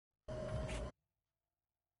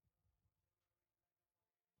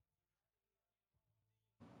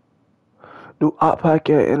Do hot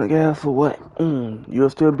pocket and a gas or what?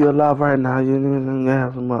 You'll still be alive right now. You didn't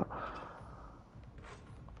have some up.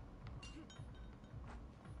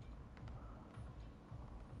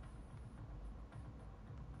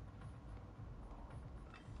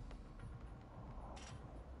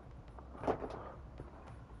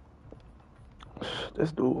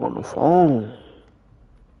 This dude on the phone.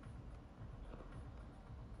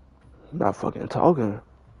 Not fucking talking.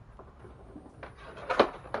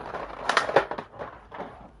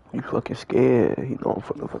 You fucking scared. He know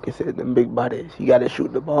I'm fucking saying them big bodies. He gotta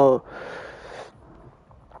shoot the ball.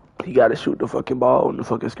 He gotta shoot the fucking ball on the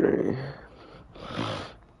fucking screen.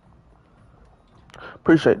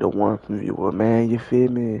 Appreciate the one viewer, man. You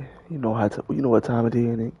feel me? You know you know what time it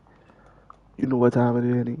is, nigga. You know what time it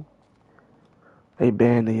is, nigga. They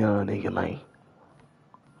banned the young nigga, man.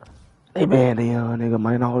 They banned the young nigga,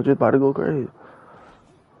 man. I was just about to go crazy.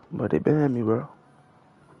 But they banned me, bro.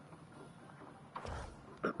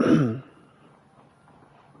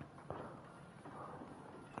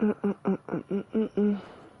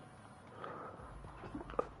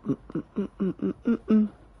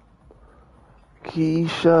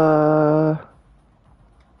 Keisha.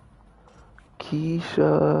 Shit.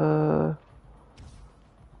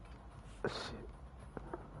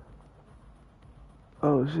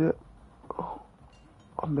 Oh shit. Oh,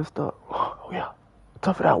 I messed up. Oh yeah.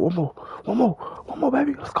 Tough it out. One more,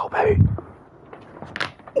 baby. Let's go, baby.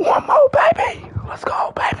 One more, baby. Let's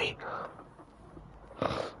go, baby.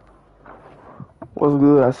 What's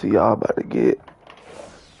good? I see y'all about to get.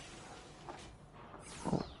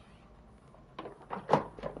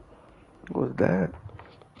 What's that?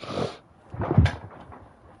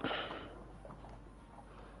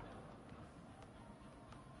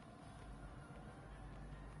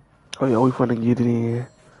 Oh yeah, we finna get it in.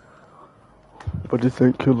 But this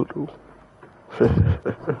ain't killer though.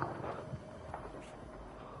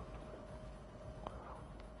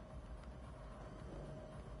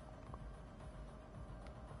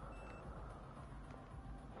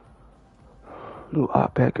 New eye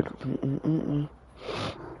packet.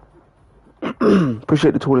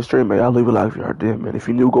 Appreciate the 20 stream, man. I'll leave a like if you heard that, man. If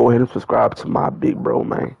you're new, go ahead and subscribe to my big bro,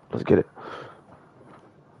 man. Let's get it.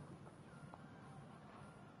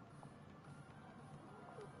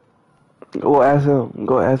 Go ask him.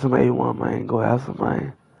 Go ask him A1, man. Go ask him,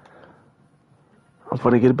 man. I'm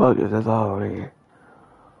finna get buckets, that's all, man.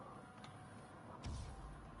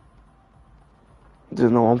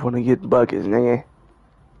 Just know I'm finna get buckets, nigga.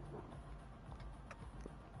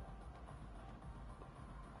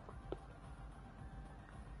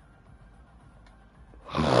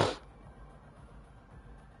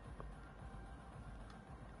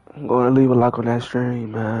 I'm gonna leave a like on that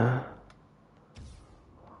stream, man.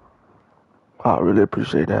 I really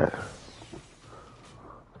appreciate that.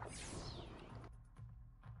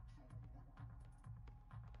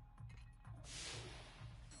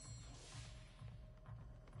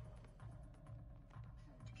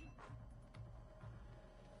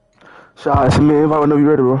 Shout out to me, invite whenever you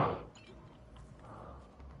ready, bro.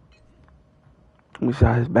 Let me see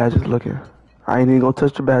how his badges looking. I ain't even gonna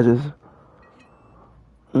touch the badges.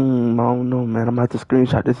 I don't know, man. I'm gonna have to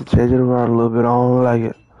screenshot this and change it around a little bit. I don't like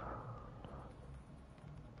it.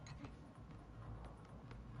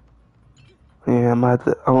 Yeah, I'm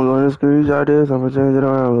gonna screenshot this. I'm gonna change it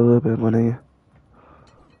around a little bit, my nigga.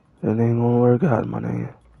 It ain't gonna work out, my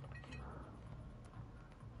nigga.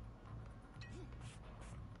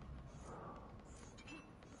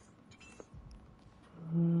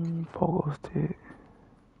 Pogo stick.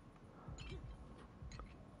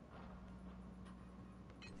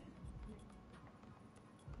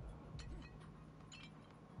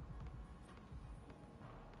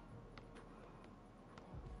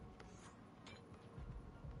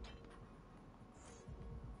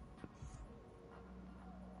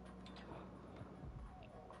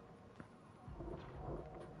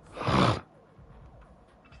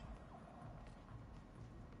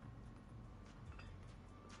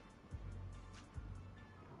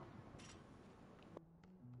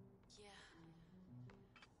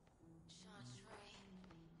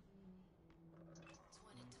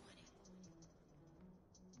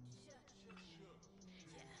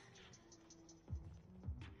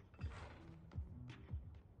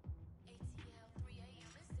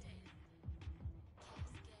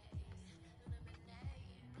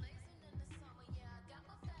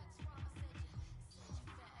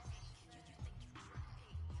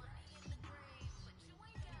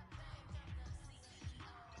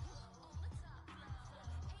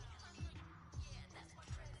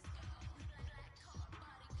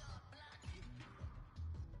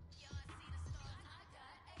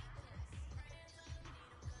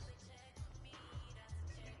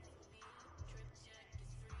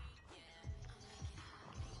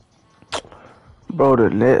 Bro, the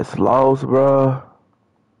Nets lost, bro.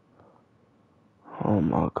 Oh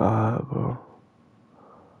my god, bro.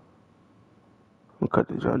 I'm cut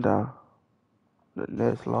the jump down. The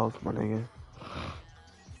Nets lost, my nigga.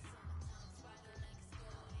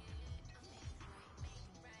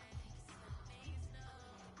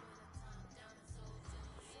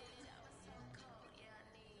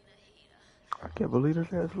 I can't believe the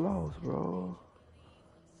Nets lost, bro.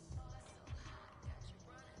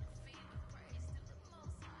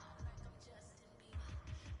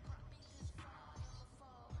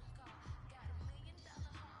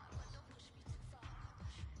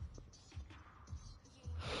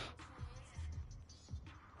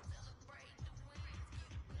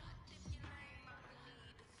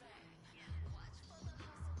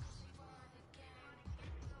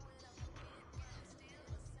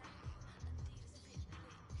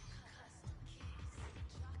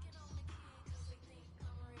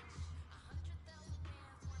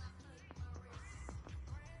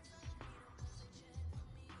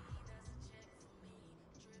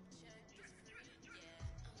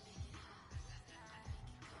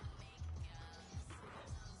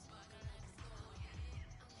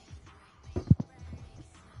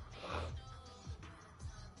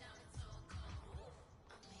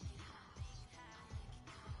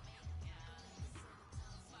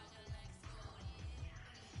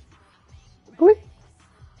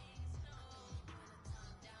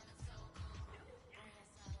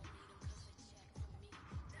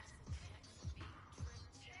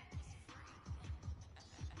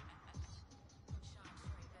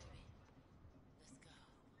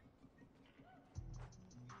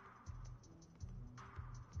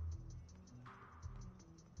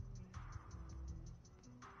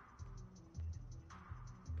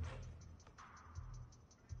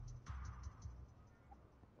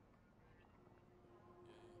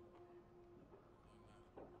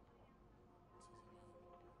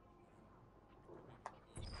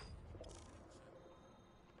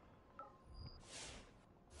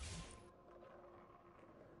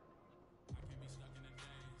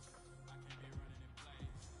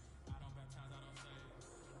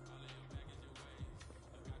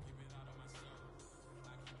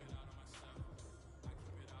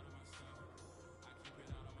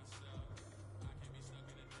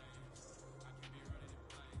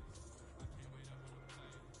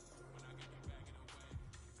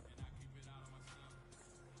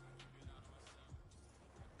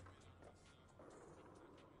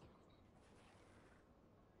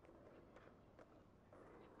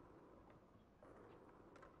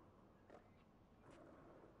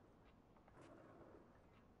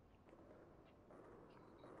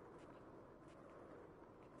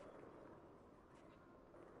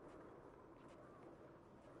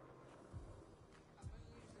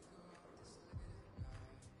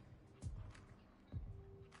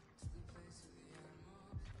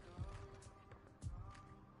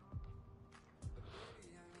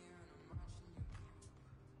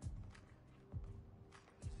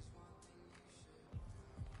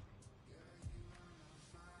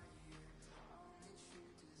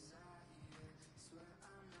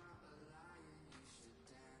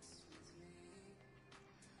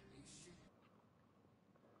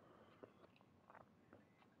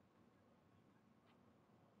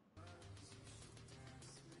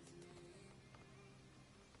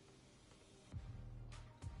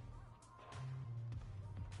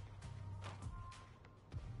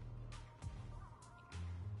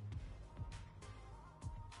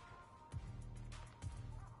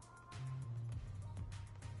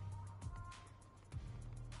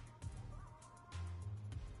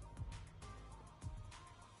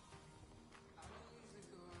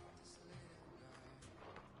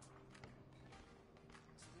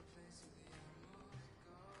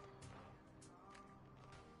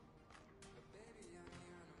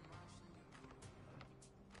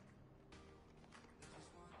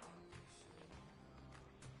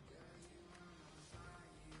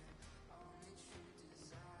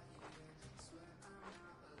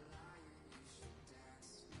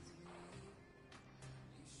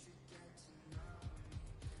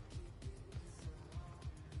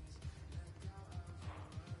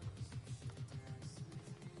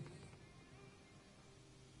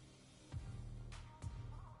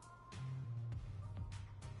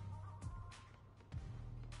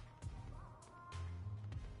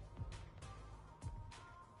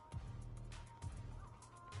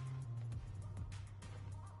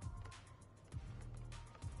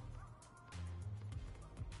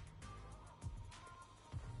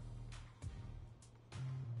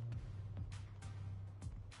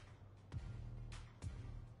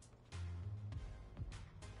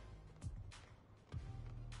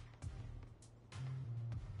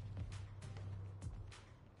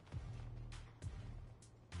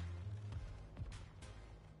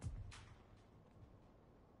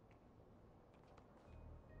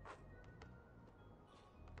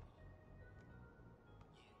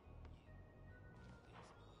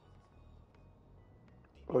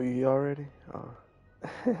 Oh, you here already? Oh.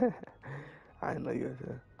 I didn't know you was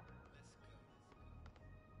here.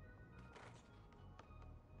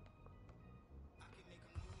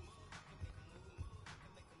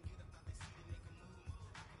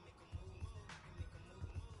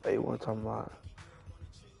 Hey, one time about.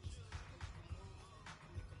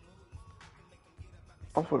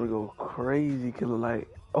 I'm finna go crazy, killer. Like,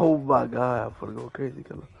 oh my god, I'm finna go crazy,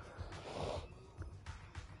 killer.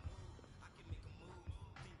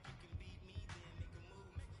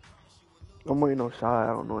 I'm waiting on Shy. I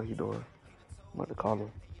don't know what he doing. I'm about to call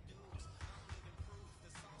him.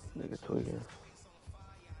 Nigga tweaking.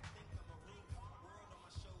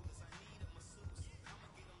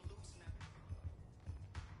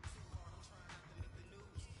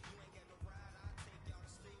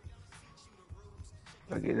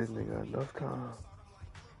 I get this nigga enough time.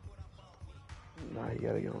 Nah, he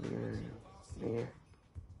gotta get on the game. Yeah.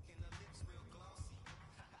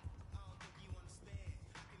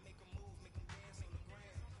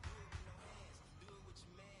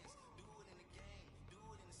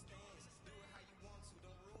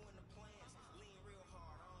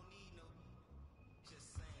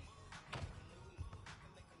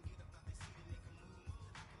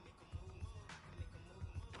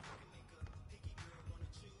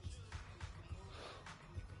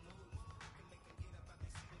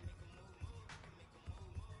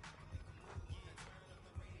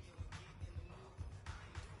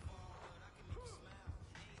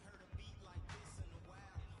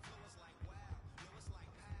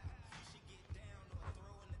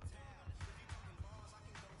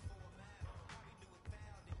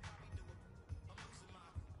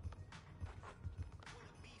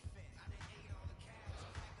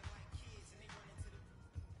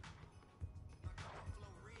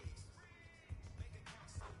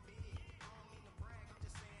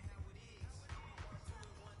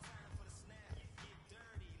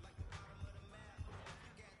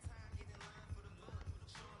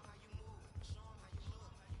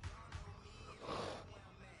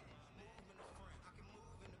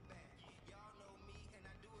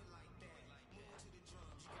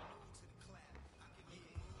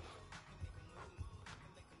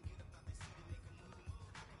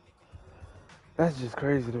 That's just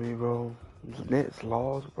crazy to me, bro. Nets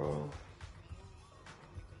lost, bro.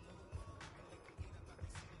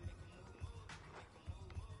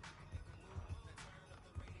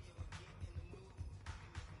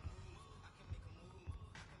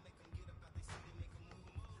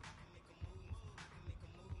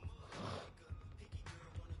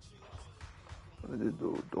 What is this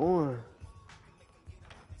dude doing?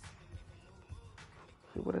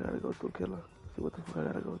 See what I gotta go through, killer. See what the fuck I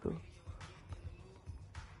gotta go through.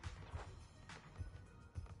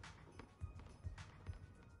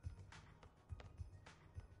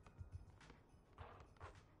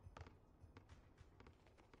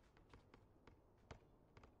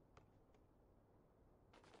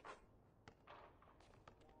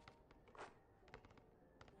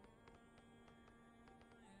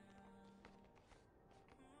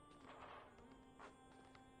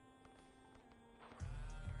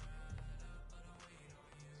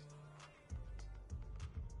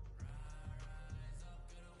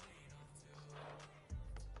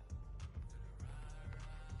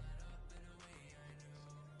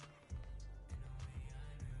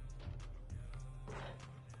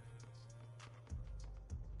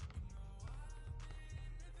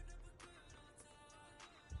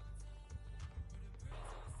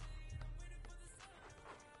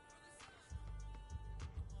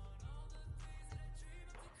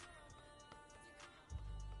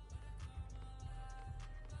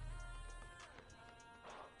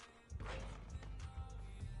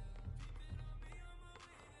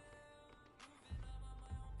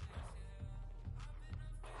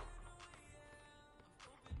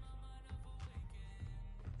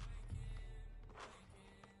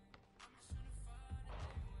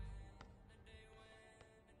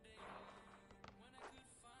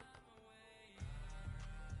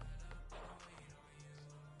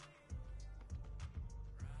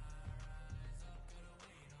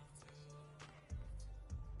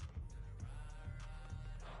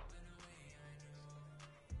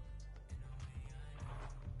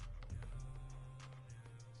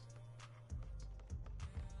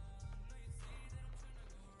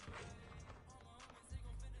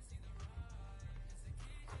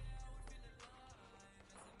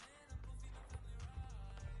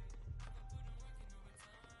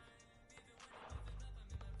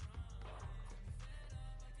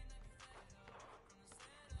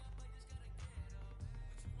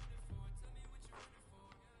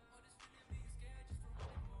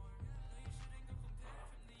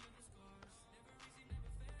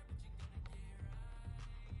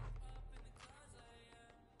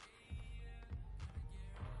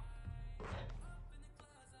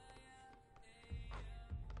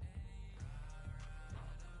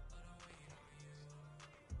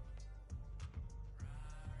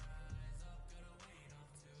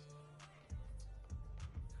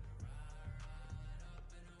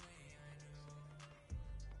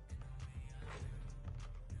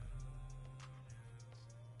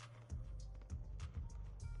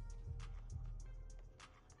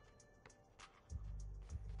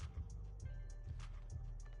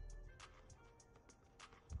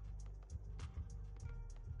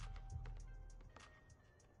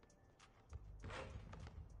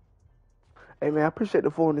 Hey man, I appreciate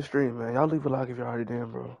the 4 in the stream, man. Y'all leave a like if y'all already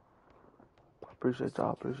done, bro. Appreciate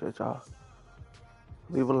y'all. Appreciate y'all.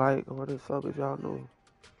 Leave a like or a sub if y'all new.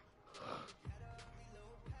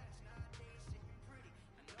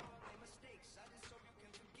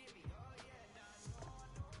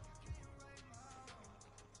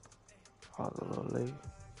 I was a little late.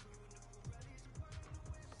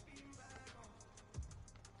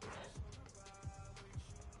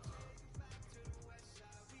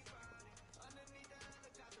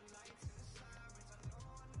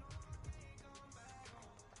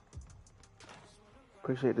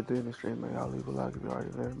 Appreciate the 3 in the stream, man. Y'all leave a like if y'all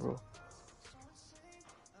already done, bro.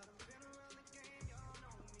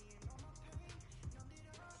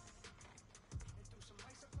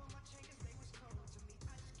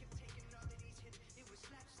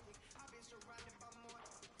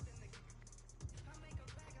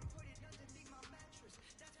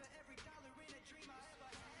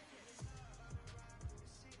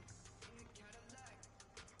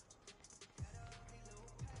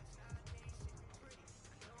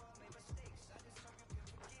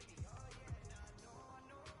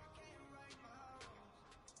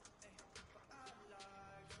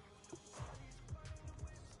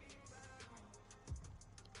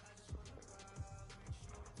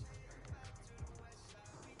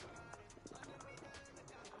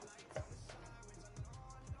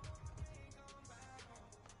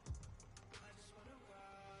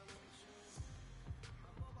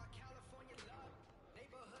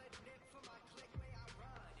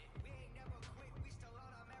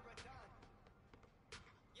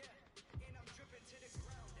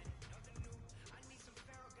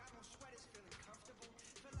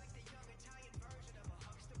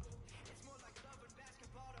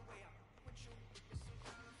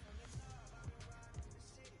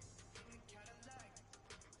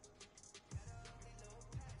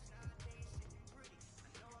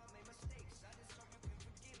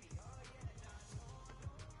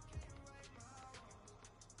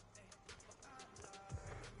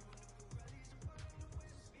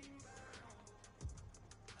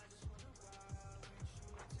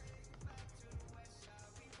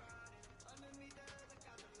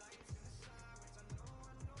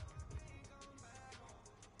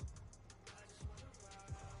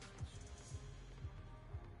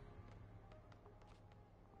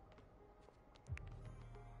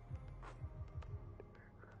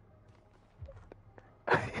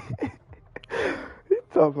 He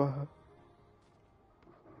talking about.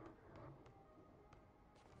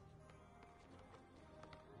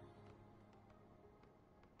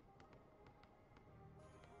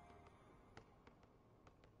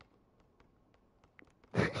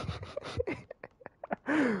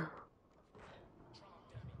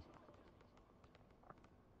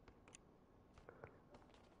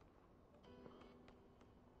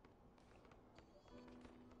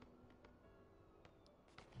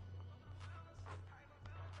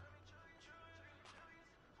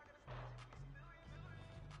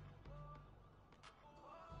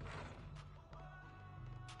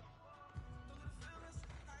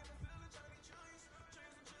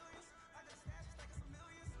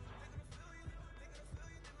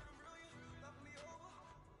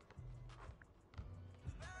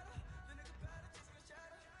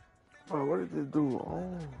 Bro, what did this dude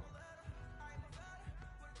on?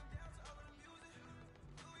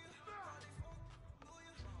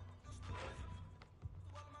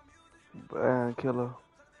 Bad killer.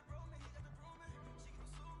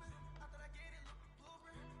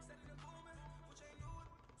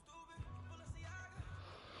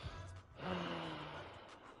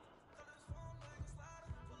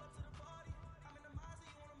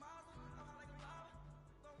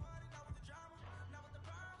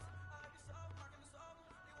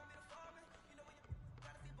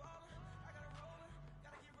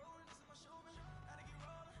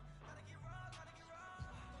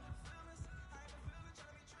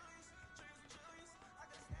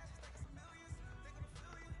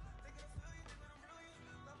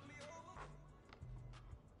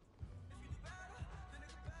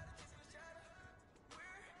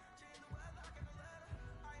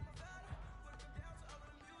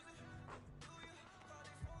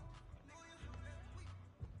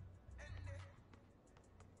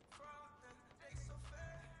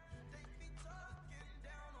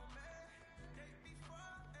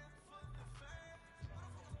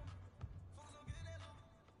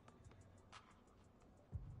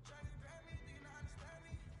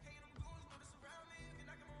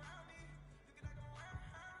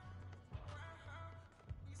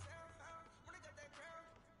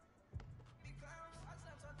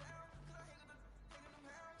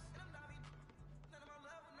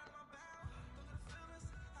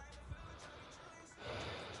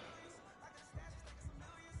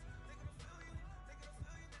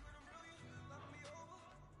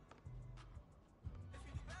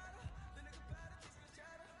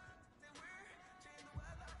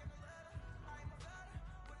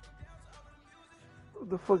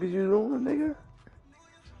 The fuck is you doing, nigga?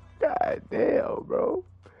 God damn, bro.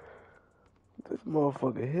 This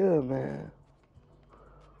motherfucker here, man.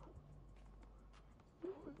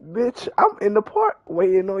 Bitch, I'm in the park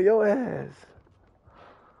waiting on your ass.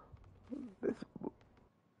 This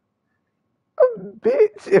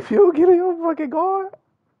bitch, if you don't get in your fucking guard,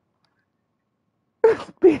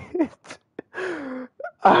 bitch.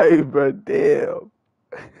 Alright, bro, damn.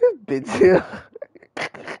 Bitch here.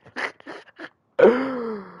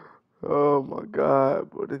 Oh my god,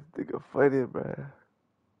 bro, this nigga funny, man.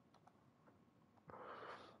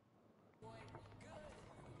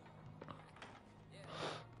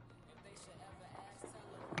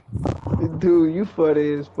 Dude, you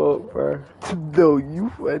funny as fuck, bro. No, you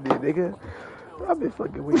funny, nigga. I've been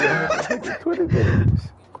fucking with your ass for fucking 20 minutes.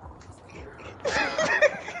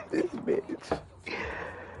 This bitch.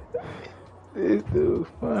 This dude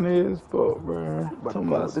funny as fuck, bro. About to Talking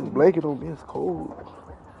put about this some... blanket on me, it's cold.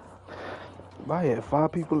 I had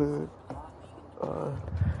 5 people in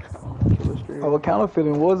Killer Stream. Our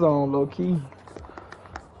counterfeiting was on low key.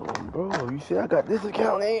 Bro, you see I got this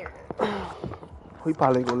account in. He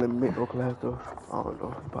probably ain't gonna let me make no class though. I don't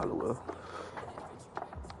know, he probably will.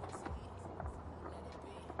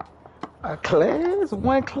 A class?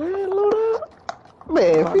 One class load up?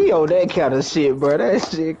 Man, if he on that kind of shit, bro, that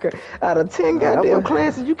shit... Out of 10 goddamn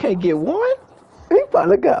classes, you can't get one? He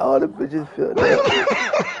probably got all the bitches filled up.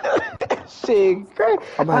 Shit, great.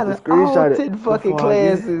 I'm gonna Out have of to screenshot all it 10 fucking before I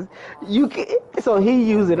get it. classes, you can... So he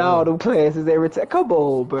using all them classes every time. Come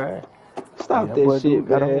on, bro. Stop that shit,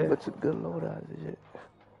 Got a whole man. bunch of good loadouts and shit.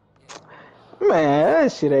 Man,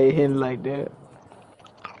 that shit ain't hitting like that.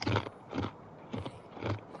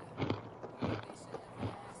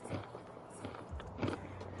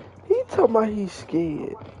 He talking about he's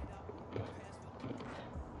scared.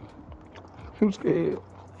 Who's scared?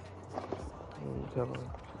 Tell him.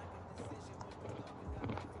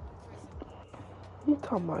 He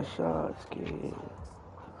talking about shot scared.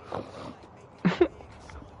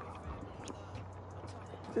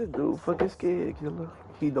 This dude fucking scared, killer.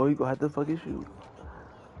 He know he gonna have to fucking shoot.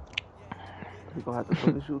 He gonna have to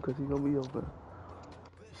fucking shoot because he gonna be over.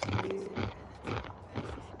 He's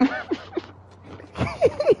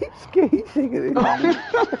scared. He's shaking it.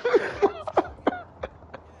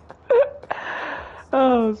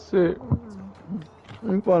 Oh shit.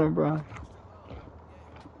 I'm funny, bro.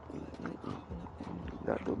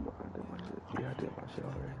 I did my shit. Yeah, I did my shit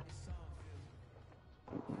already.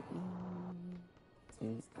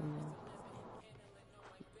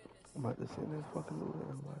 I'm about to send this fucking new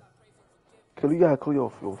invite. Cause you gotta clear your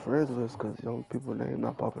friends list cause young people name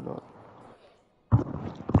not popping up.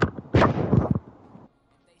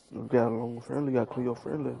 You got a long friend, you gotta clear your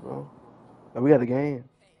friend list, bro. And we got a game.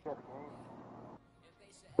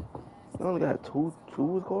 You only got two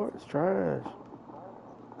cards? Trash.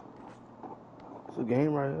 It's a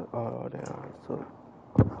game right here. Oh damn, it's took.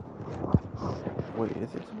 Wait,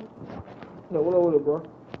 is it? No, what over there, bro?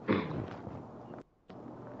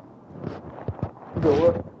 Go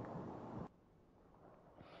what?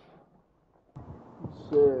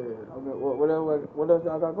 Shit. I mean, what else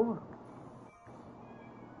y'all got going?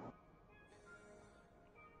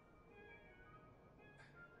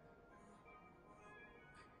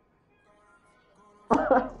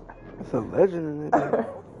 It's a legend in it.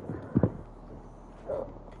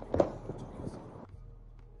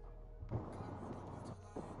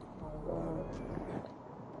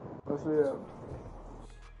 Let's see.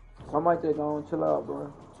 I might just go and chill out,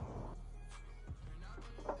 bro.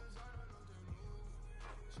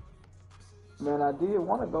 Man, I did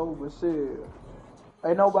want to go, but shit,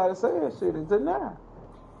 ain't nobody saying shit until now.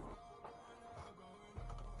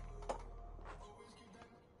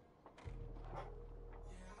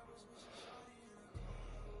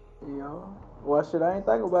 You know? Well, shit, I ain't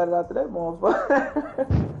think about it after that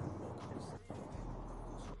motherfucker.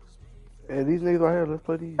 Hey, these niggas right here, let's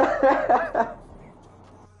play these.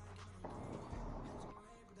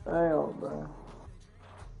 Damn, bro.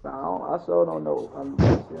 I sure don't know. I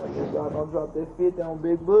guess y'all gonna drop that 50 on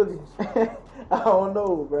Big Bully. I don't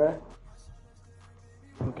know, bro.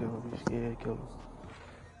 Okay, don't be scared, killer.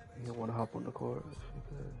 You don't wanna hop on the court.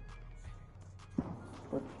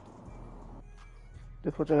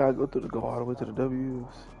 This what I gotta go through to go all the way to the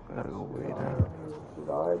W's. I gotta go way down. Shit,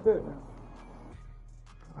 all right, good now.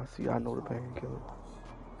 I know the pain, killer.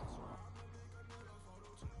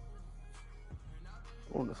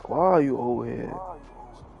 On the squad, you old head.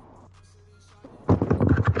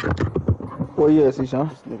 Well, yeah, see, Sean.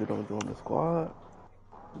 This nigga don't join the squad.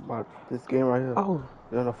 About this game right here. Oh.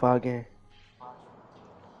 They're on a 5 game.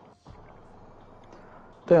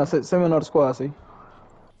 Damn, send me another squad, see.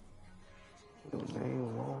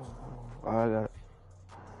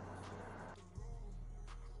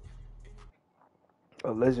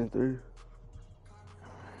 Legend 3.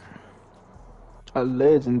 A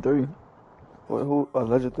Legend 3. Wait, who? A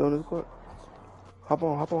Legend 3 on this court? Hop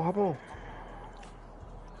on, hop on, hop on.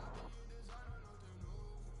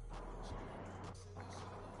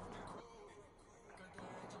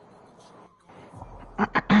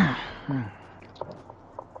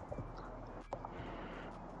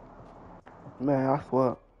 Man, I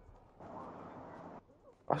swear.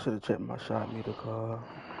 I should have checked my shot meter card.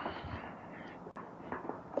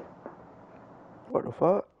 What the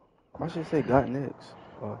fuck? My shit say got next.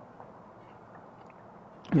 Oh.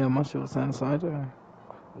 Yeah, my shit was saying the same thing.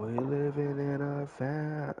 We living in a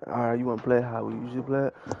fan. Alright, you wanna play how we usually play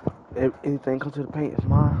it? Anything come to the paint, it's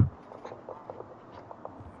mine.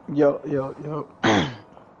 Yo. I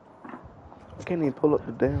can't even pull up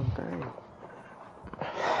the damn thing.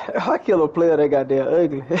 I kill a player that got that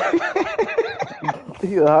ugly.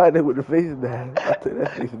 You hide it with the face mask. I took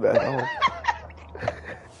that face mask off.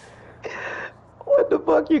 What the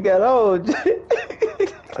fuck you got on?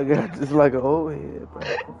 I got just like an old head, bro.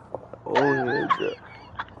 Old head,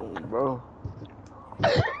 bro.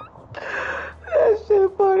 That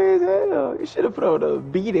shit funny as hell. You should have put on a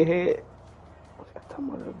beady hat. I'm talking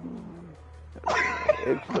about that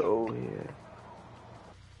beanie. Extra old head.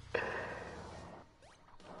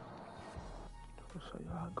 I'll show you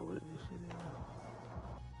how I go with this shit.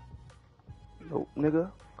 Nope,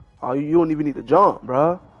 nigga. Oh, you don't even need to jump,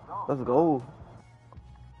 bruh. Let's go.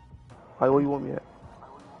 Where you want me at?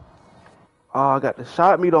 Oh, I got the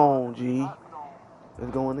shot meter on, G.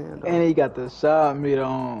 It's going in, though. And he got the shot meter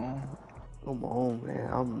on. Come on,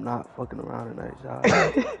 man. I'm not fucking around in that shot.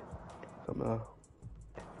 Come on.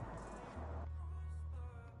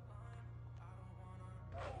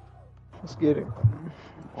 Let's get it.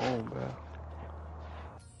 Come on, bro.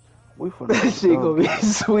 We finna That shit gonna be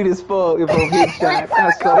sweet as fuck if I'm hit shot.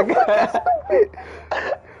 I swear to God.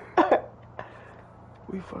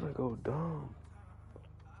 We finna go dumb.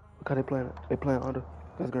 Look how they playing. They playing under.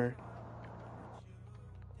 That's green.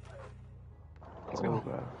 Let's go.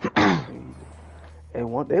 Bro. Hey,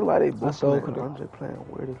 they like they both so playing under. Playing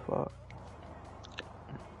weird as fuck.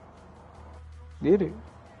 Did it?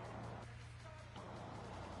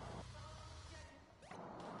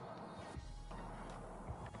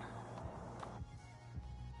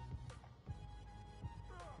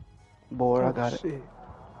 Boy, I got shit. it.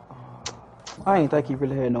 I ain't think he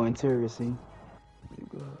really had no interior, see. You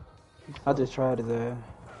good. I just tried his ass.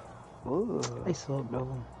 Ooh. They suck,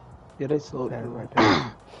 though. Yeah, they suck, That dude. right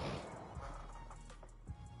there.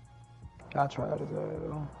 I tried his ass,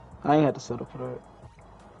 though. I ain't had to settle for that.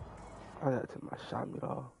 I got to take my shot meter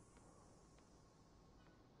off.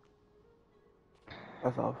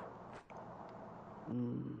 That's off.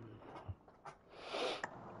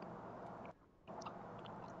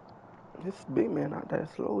 This big man not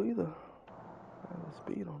that slow either. I have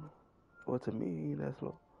speed on him. Well, to me, he ain't that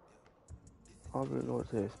slow. I don't really know what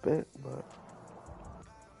to expect, but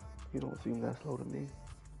he don't seem that slow to me.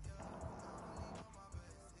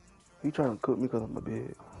 He trying to cook me because I'm a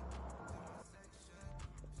big.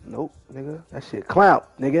 Nope, nigga. That shit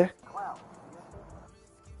clout, nigga.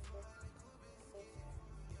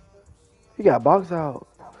 He got box out.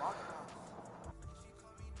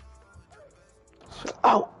 Shut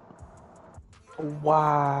out.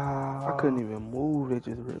 Wow. I couldn't even move. They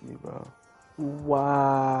just ripped me, bro.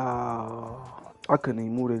 Wow. I couldn't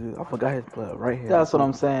even move. I forgot his blood right here. That's what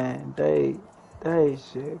I'm saying. They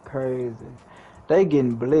shit crazy. They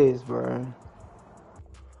getting blessed, bro.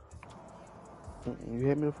 You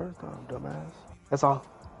hit me the first time, dumbass. That's all.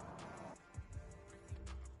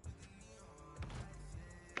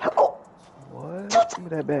 Oh. What? Give me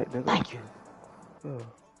that back, nigga. Thank you.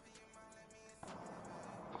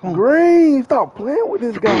 Green, stop playing with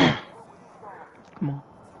this guy. Come on.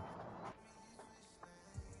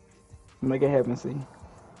 Make it happen, see.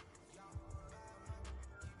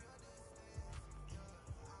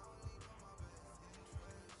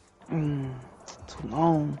 Too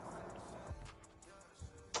long.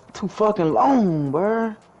 Too fucking long,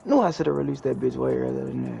 bruh. Knew I should have released that bitch way earlier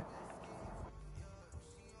than that.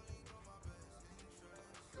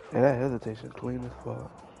 Yeah, that hesitation clean as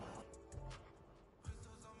fuck.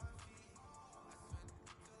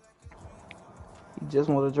 He just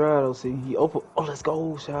want to drive though, see. He open. Oh, let's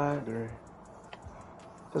go, Shot.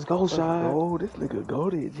 Let's go, Shot. Oh, this nigga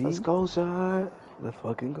goated, G. Let's go, Shot. Let's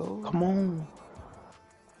fucking go. Come on.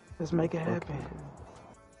 Let's make it happen.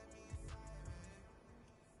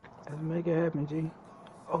 Let's make it happen, G.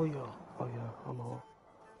 Oh, yeah. Oh, yeah. I'm on.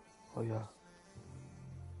 Oh, yeah.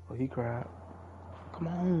 Oh, he cried. Come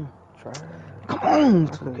on. Try. Come on,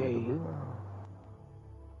 2K.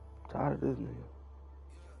 Tired of this nigga.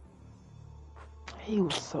 He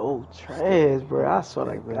was so trash, bro. I swear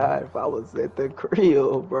to God, if I was at the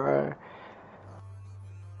crib, bro,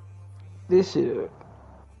 this shit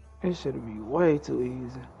be way too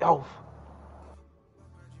easy. Oh,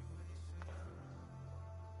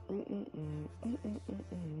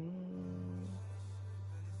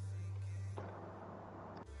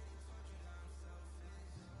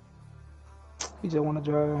 he just wanna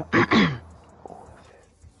drive.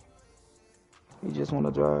 He just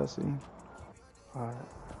wanna drive. See, Alright.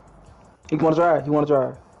 he wanna drive. He wanna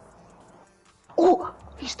drive. Oh,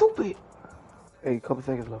 he's stupid. Hey, couple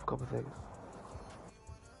seconds left. Couple seconds.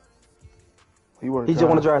 He wanna He just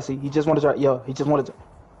wanna drive. See, he just wanna drive. Yo, he just wanna drive.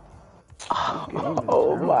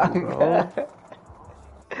 Oh my God.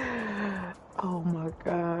 Oh my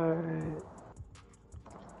God.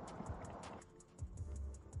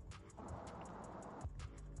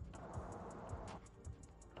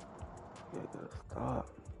 Yeah, gotta stop.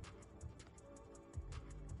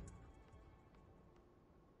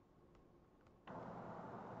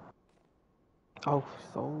 Oh,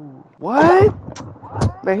 So what?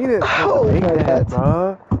 Man, he didn't supposed to make that,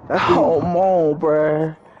 bro. That's come on,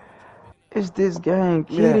 bro. Is this game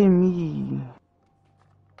kidding me?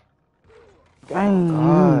 Game.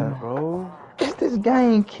 God, bro. Is this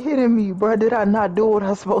game kidding me, bro? Did I not do what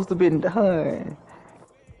I supposed to been done?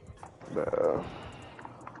 Bro.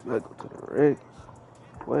 Let's go to the rig.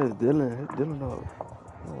 Where's Dylan? Hit Dylan up.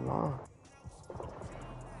 No lie.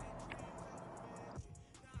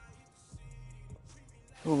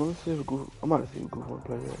 Oh, let me see if Goof. I'm about to see if Goof wanna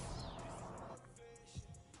play that.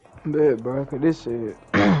 Bet, bro. Cause this shit.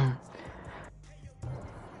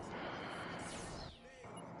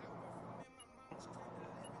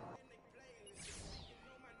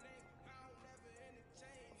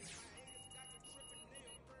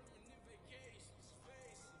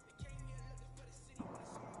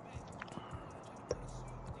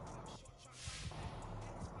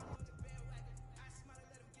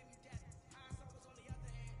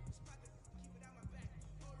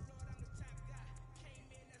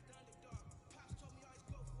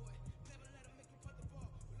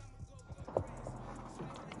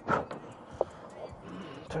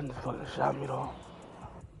 Turn this fucking shot meet off.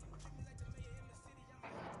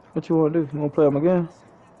 What you wanna do? You wanna play them again?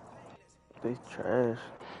 They trash.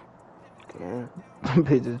 Can't.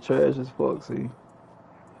 Bitches trash as fuck, see.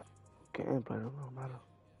 Can't play them, no matter.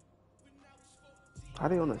 How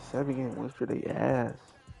they on a 7-game win streak? They ass.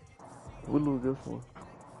 We lose this one.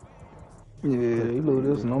 Yeah, you lose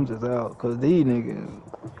this and I'm just out. Cause these niggas.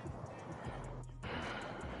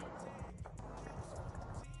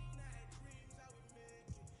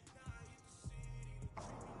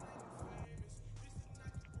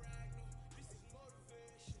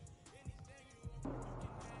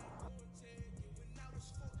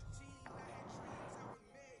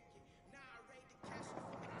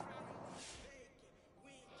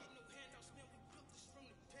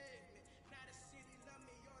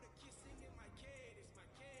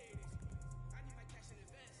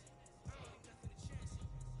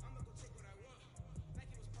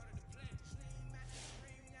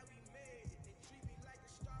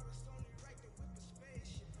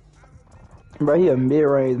 Bro, he a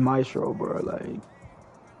mid-range maestro, bro. Like,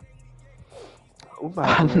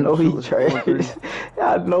 I know he trash.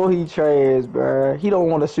 I know he trash, bro. He don't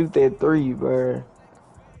want to shoot that 3, bro. You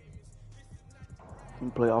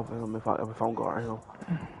can play off of him if I'm guarding him.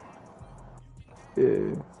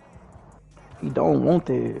 Yeah. He don't want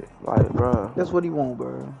that. Like, bro. That's what he want,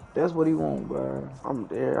 bro. That's what he want, bro. I'm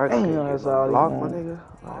there. I Damn, can't that's get all he block, my want. nigga.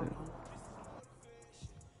 Like,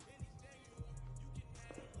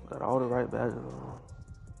 got all the right badges on.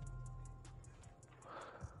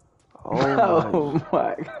 Oh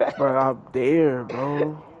my God. Bro, I'm there,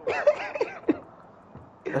 bro.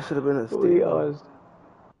 That should have been a steal.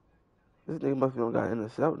 This nigga must be on got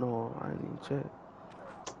intercept. No, I ain't even check.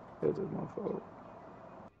 That's just my fault.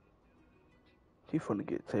 He finna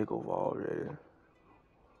get takeover already.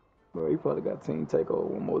 Bro, he probably got team takeover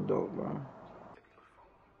one more dunk, bro.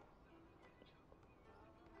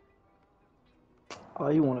 Oh,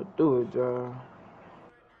 you wanna do it, Joe.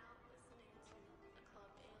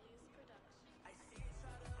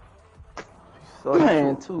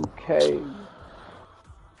 Man, 2K.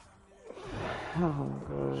 Oh,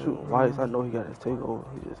 God. Shooting lights, I know he got his takeover.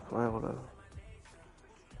 He just playing with us.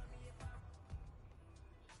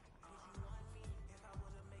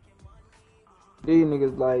 These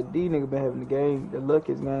niggas been having the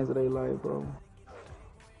luckiest games of their life, bro.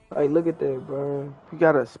 Like, look at that, bro. He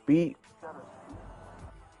got a speed.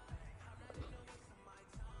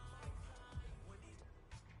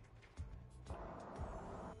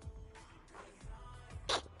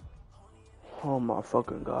 Oh my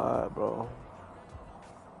fucking god, bro.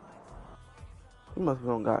 He must be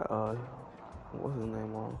on got what's his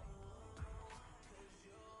name on?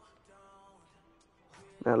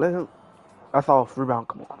 Man, let him. I saw a rebound.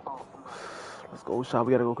 Come on. Let's go, shot.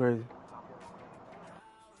 We gotta go crazy.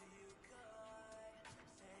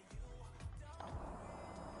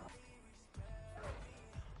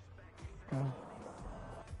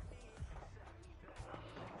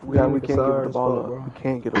 We can't give the ball up. Bro. We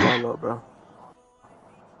can't get the ball up, bro.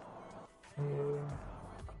 Yeah.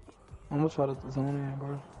 I'm gonna try to zone in,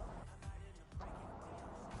 bro.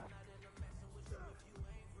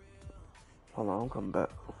 Hold on, I'm coming back.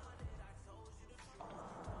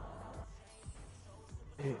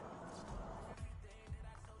 Yeah.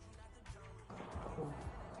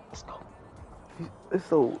 Let's go. It's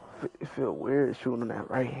so it feel weird shooting on that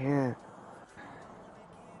right hand.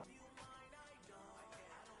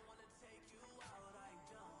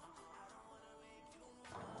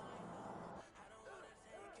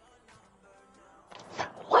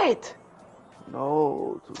 What?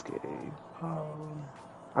 No, 2K.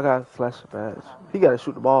 I got a slash badge. He gotta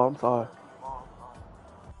shoot the ball. I'm sorry.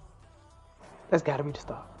 That's gotta be the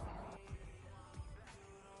stop.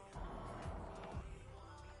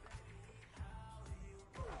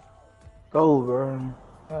 Go, bro.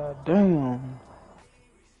 God damn.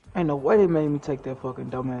 Ain't no way they made me take that fucking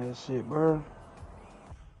dumbass shit, bro.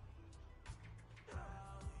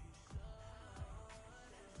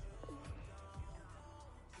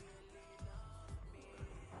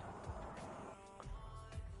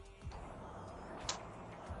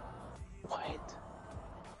 What?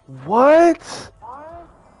 What?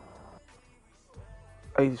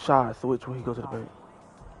 Hey, shot switch when he goes to the paint.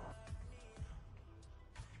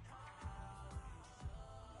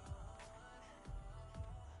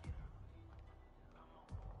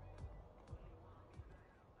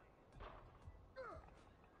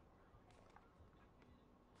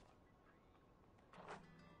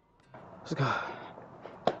 Let's go.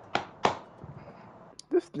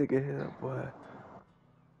 This nigga here, boy.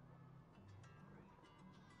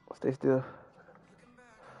 Stay still.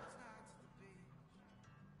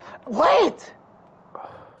 What?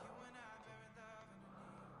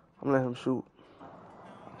 I'm gonna let him shoot.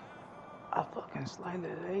 I fucking slimed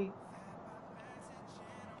it, eh?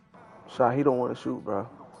 Shot, he don't want to shoot, bro.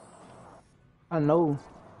 I know.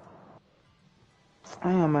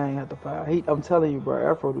 Damn, I ain't have to foul. I'm telling you,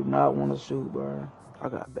 bro. Afro do not want to shoot, bro. I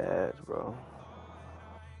got badge, bro.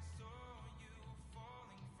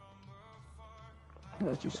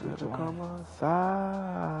 Let you switch To on. come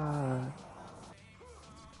outside.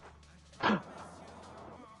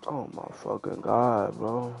 Oh my fucking god,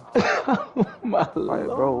 bro. My Like, Lord.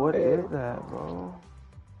 bro, what is that, bro?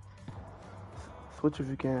 Switch if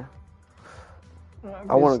you can.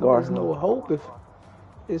 I want to guard him. There's no hope if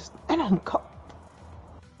it's. And I'm caught.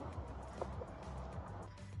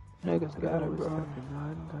 Niggas got it, bro.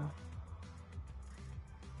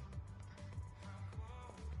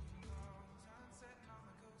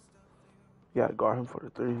 You gotta guard him for the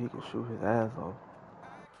three. He can shoot his ass off.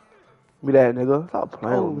 Be that nigga. Stop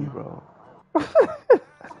playing with me, bro.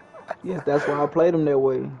 Yes, that's why I played him that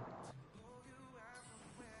way.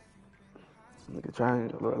 Nigga trying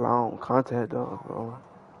to look long contact dunk, bro.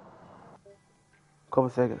 Couple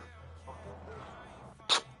seconds.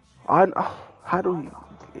 How do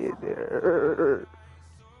he get there?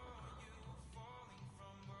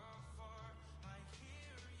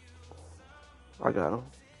 I got him.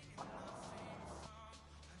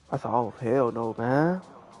 That's all. Hell no, man.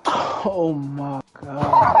 Oh my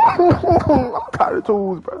god. I'm tired of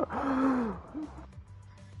tools, bro.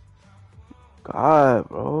 God,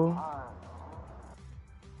 bro.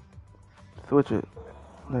 Switch it.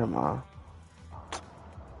 Never mind.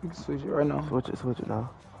 You can switch it right now. Switch it now.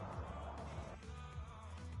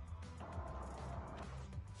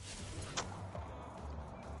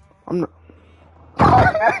 I'm not.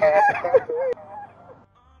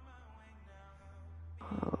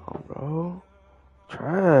 Oh, bro.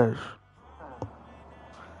 Trash.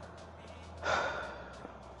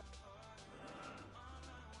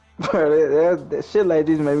 Bro, that shit like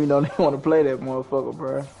this made me don't even want to play that motherfucker,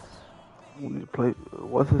 bro. We need to play.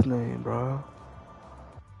 What's his name, bro?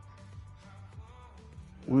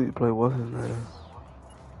 We need to play. What's his name?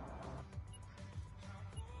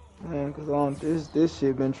 Man, cause on this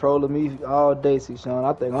shit been trolling me all day, see, Sean.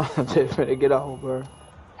 I think I'm just finna get off, bro.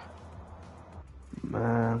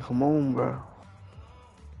 Man, come on, bro.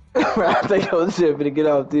 I think I'm just finna get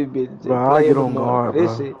off this bitch. Bro, I get on guard,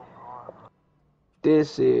 bro.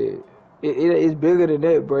 This shit, it's bigger than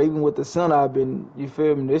that, bro. Even with the sun, you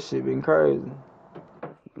feel me? This shit been crazy.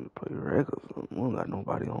 Play records. We don't got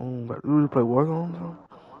nobody on. But we just play Warzone or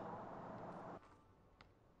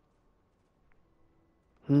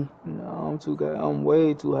something? No, I'm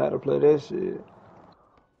way too high to play that shit.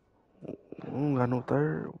 We don't got no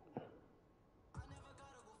third.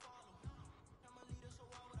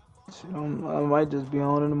 Shit, I might just be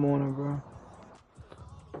on in the morning, bro.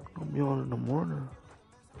 I'll be on in the morning.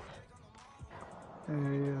 Yeah,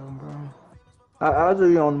 bro. I'll just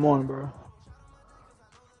be on in the morning, bro.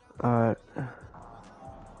 Alright.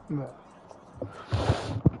 But